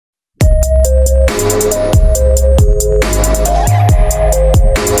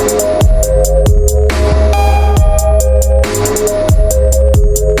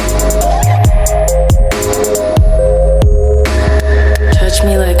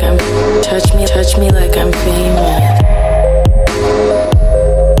like I'm, touch me like I'm famous.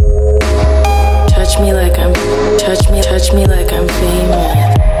 Touch me like I'm, touch me like I'm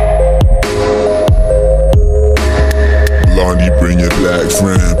famous. Blondie, bring your black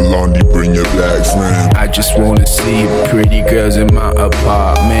friend. Blondie, bring your black friend. I just wanna see pretty girls in my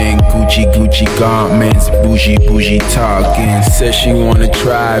apartment. Gucci garments, bougie talking. Says she wanna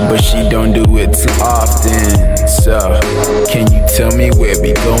try, but she don't do it too often. So, can you tell me where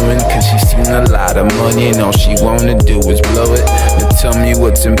we going? Cause she's seen a lot of money and all she wanna do is blow it. Now tell me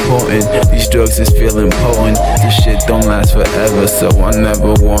what's important. These drugs is feeling potent. This shit don't last forever, so I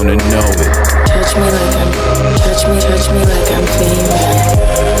never wanna know it. Touch me like I'm, touch me like I'm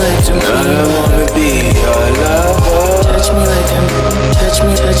famous. Like Tonight I wanna be your lover. touch me like I'm,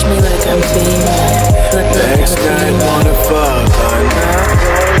 touch me like I'm famous. Next night wanna fuck or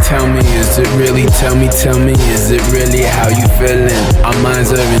not. Tell me, is it really, tell me, is it really how you feeling? Our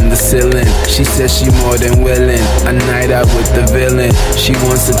minds are in the ceiling. She says she more than willing. A night out with the villain. She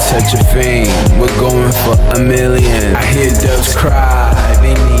wants a touch of fame. We're going for $1 million. I hear doves cry,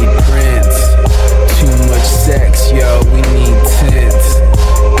 they need Prince. Too much sex, yo, we need 10.